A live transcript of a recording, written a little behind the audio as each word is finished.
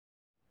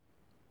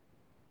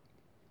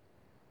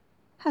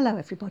Hello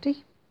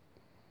everybody.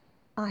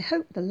 I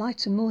hope the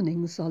lighter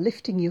mornings are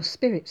lifting your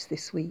spirits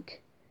this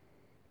week,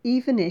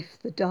 even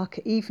if the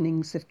darker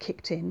evenings have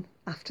kicked in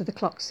after the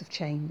clocks have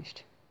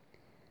changed,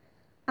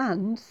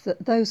 and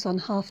that those on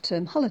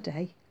half-term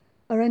holiday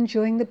are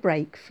enjoying the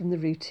break from the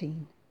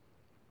routine.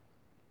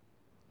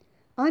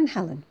 I'm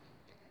Helen,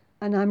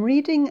 and I'm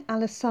reading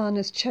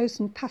Alesana's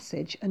chosen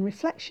passage and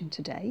reflection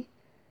today.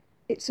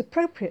 It's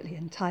appropriately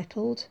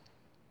entitled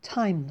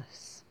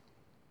Timeless.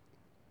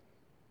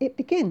 It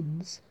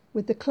begins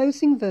with the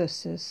closing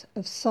verses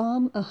of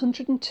Psalm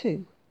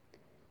 102,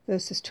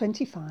 verses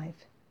 25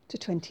 to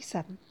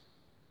 27.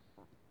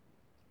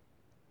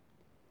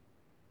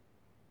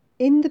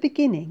 In the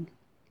beginning,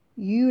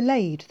 you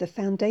laid the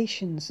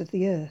foundations of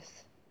the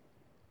earth,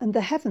 and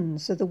the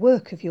heavens are the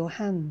work of your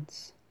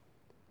hands.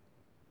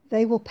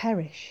 They will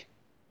perish,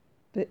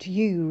 but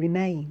you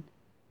remain.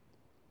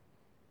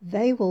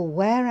 They will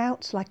wear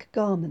out like a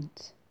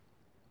garment.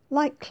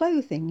 Like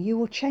clothing, you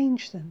will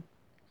change them,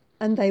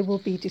 and they will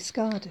be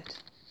discarded.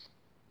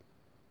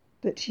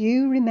 But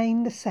you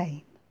remain the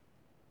same,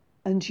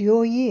 and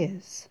your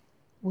years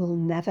will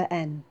never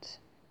end.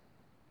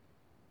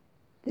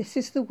 This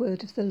is the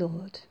word of the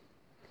Lord.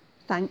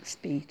 Thanks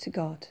be to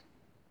God.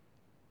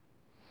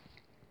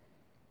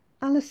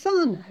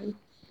 Alesana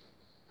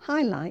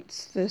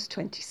highlights verse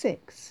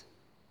 26.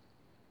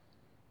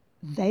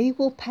 They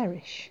will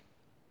perish,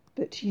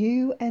 but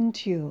you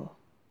endure.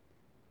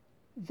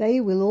 They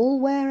will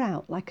all wear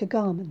out like a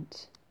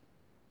garment.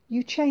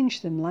 You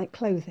change them like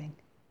clothing,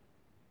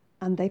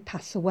 and they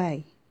pass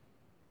away.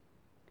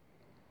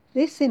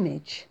 This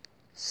image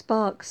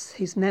sparks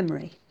his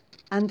memory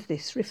and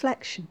this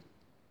reflection.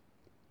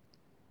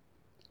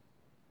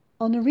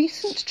 On a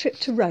recent trip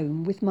to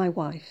Rome with my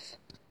wife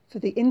for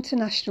the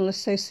International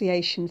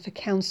Association for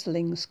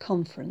Counselling's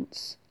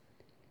conference,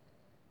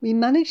 we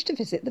managed to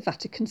visit the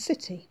Vatican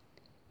City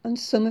and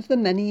some of the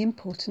many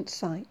important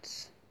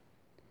sites.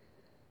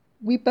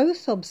 We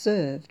both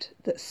observed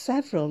that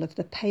several of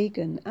the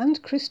pagan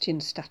and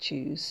Christian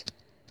statues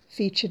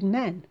featured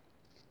men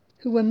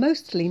who were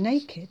mostly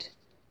naked,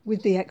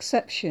 with the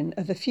exception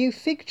of a few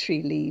fig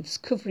tree leaves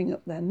covering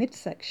up their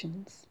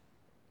midsections.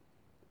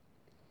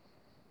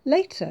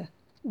 Later,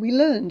 we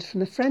learned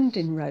from a friend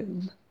in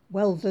Rome,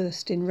 well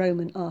versed in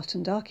Roman art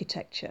and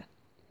architecture,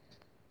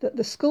 that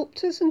the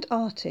sculptors and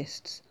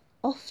artists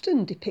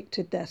often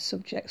depicted their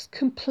subjects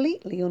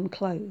completely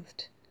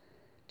unclothed,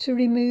 to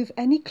remove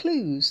any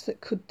clues that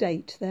could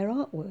date their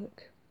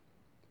artwork.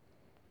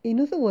 In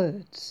other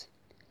words,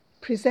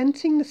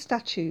 presenting the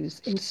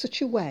statues in such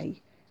a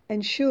way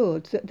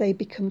ensured that they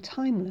become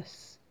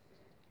timeless,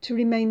 to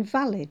remain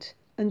valid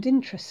and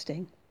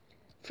interesting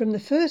from the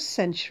first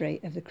century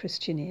of the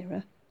Christian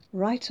era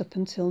right up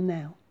until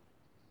now.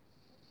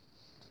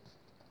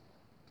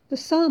 The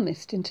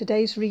psalmist in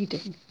today's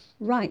reading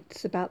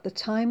writes about the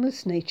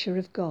timeless nature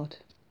of God.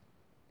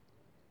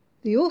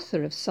 The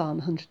author of Psalm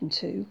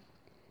 102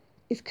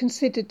 is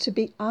considered to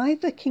be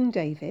either King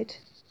David,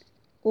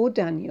 or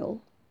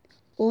Daniel,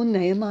 or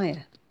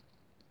Nehemiah.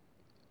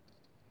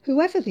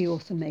 Whoever the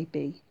author may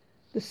be,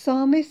 the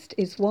psalmist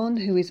is one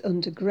who is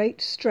under great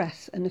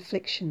stress and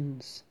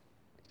afflictions.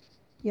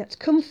 Yet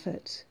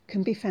comfort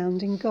can be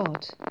found in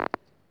God,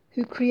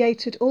 who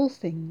created all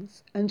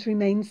things and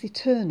remains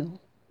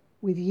eternal,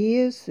 with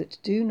years that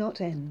do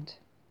not end.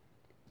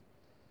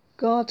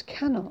 God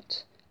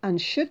cannot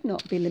and should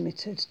not be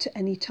limited to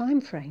any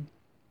time frame.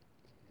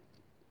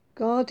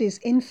 God is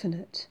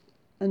infinite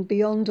and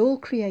beyond all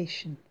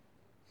creation,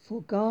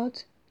 for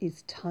God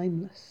is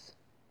timeless.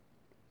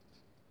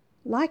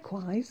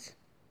 Likewise,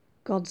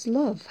 God's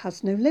love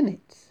has no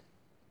limits.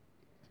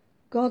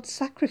 God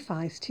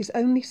sacrificed his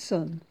only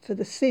Son for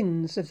the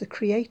sins of the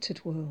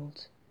created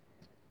world,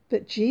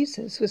 but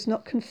Jesus was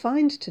not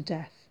confined to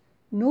death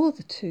nor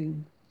the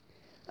tomb,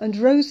 and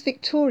rose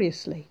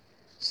victoriously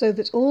so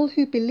that all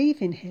who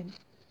believe in him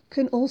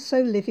can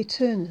also live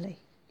eternally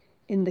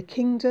in the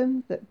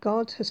kingdom that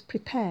God has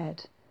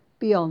prepared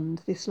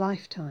beyond this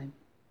lifetime.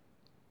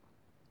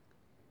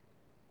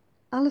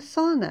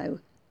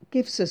 Alesana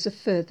gives us a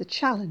further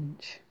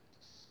challenge.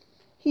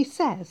 He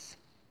says,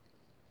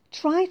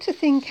 try to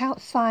think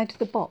outside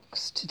the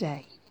box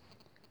today.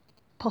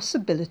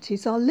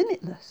 Possibilities are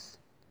limitless.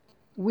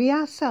 We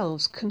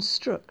ourselves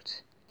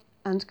construct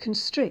and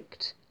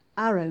constrict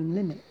our own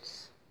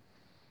limits.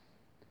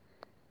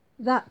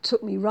 That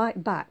took me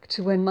right back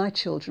to when my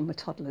children were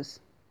toddlers.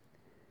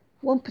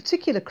 One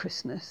particular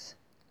Christmas,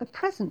 a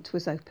present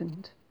was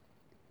opened.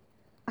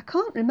 I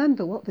can't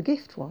remember what the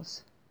gift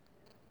was,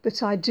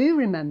 but I do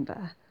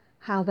remember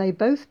how they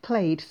both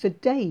played for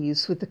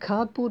days with the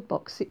cardboard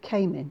box it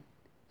came in,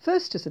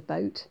 first as a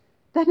boat,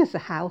 then as a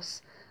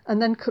house,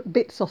 and then cut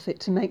bits off it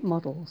to make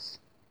models.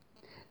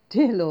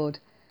 Dear Lord,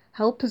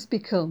 help us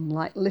become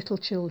like little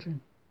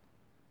children.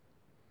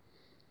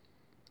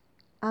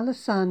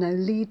 Alesana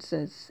leads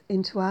us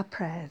into our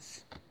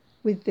prayers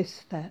with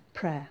this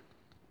prayer.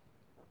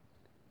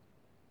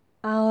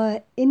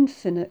 Our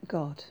infinite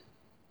God,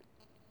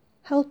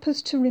 help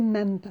us to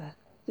remember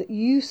that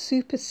you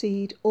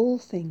supersede all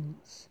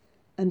things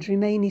and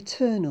remain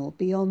eternal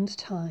beyond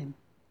time.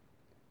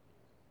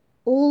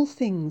 All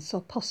things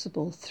are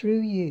possible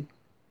through you,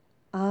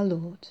 our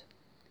Lord.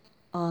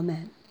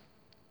 Amen.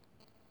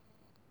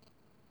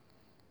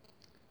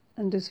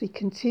 And as we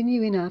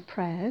continue in our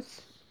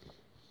prayers,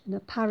 in a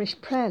parish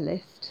prayer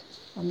list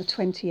on the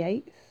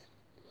 28th,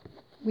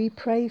 we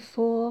pray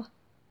for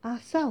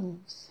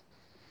ourselves.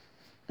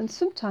 And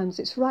sometimes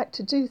it's right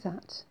to do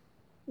that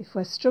if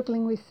we're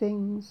struggling with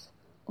things,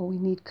 or we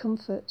need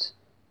comfort,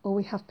 or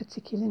we have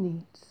particular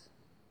needs.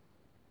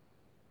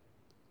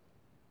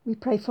 We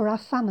pray for our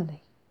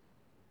family.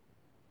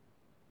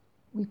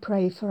 We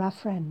pray for our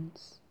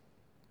friends.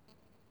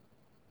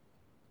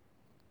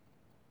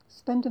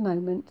 Spend a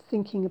moment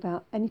thinking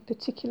about any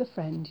particular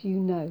friend you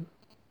know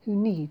who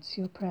needs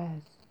your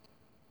prayers.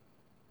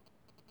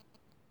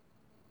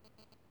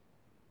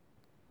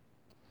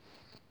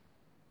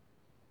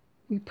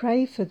 We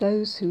pray for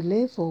those who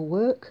live or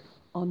work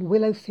on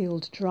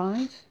Willowfield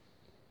Drive,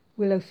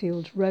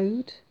 Willowfield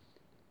Road,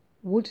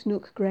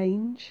 Woodnook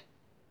Grange,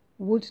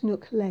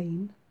 Woodnook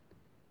Lane,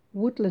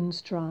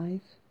 Woodlands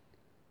Drive,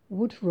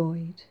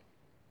 Woodroyd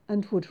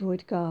and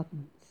Woodroyd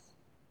Gardens.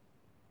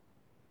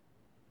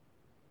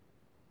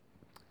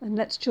 And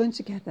let's join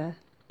together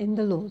in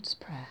the Lord's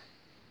Prayer.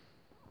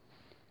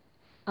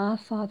 Our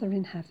Father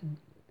in heaven,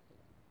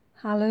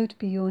 hallowed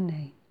be your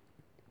name.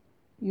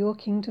 Your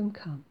kingdom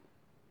come,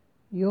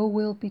 your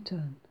will be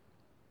done,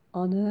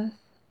 on earth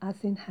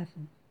as in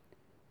heaven.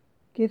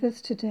 Give us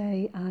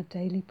today our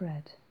daily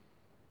bread.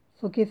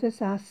 Forgive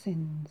us our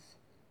sins,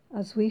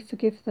 as we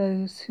forgive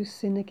those who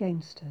sin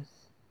against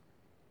us.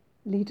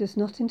 Lead us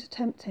not into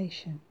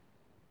temptation,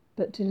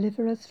 but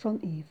deliver us from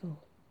evil.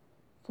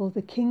 For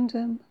the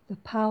kingdom, the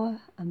power,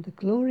 and the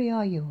glory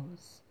are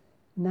yours,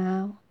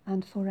 now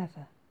and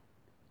forever.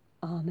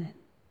 Amen.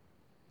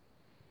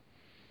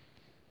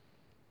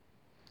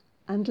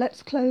 And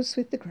let's close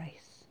with the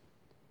grace.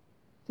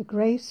 The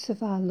grace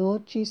of our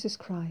Lord Jesus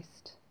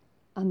Christ,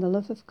 and the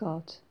love of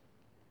God,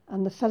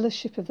 and the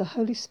fellowship of the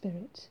Holy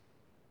Spirit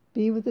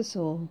be with us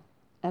all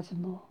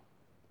evermore.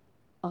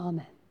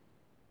 Amen.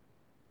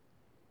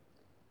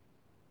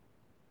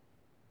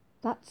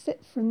 That's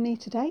it from me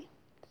today.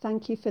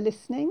 Thank you for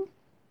listening,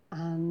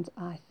 and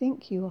I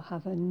think you'll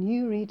have a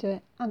new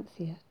reader,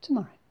 Anthea,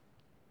 tomorrow.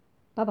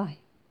 Bye-bye.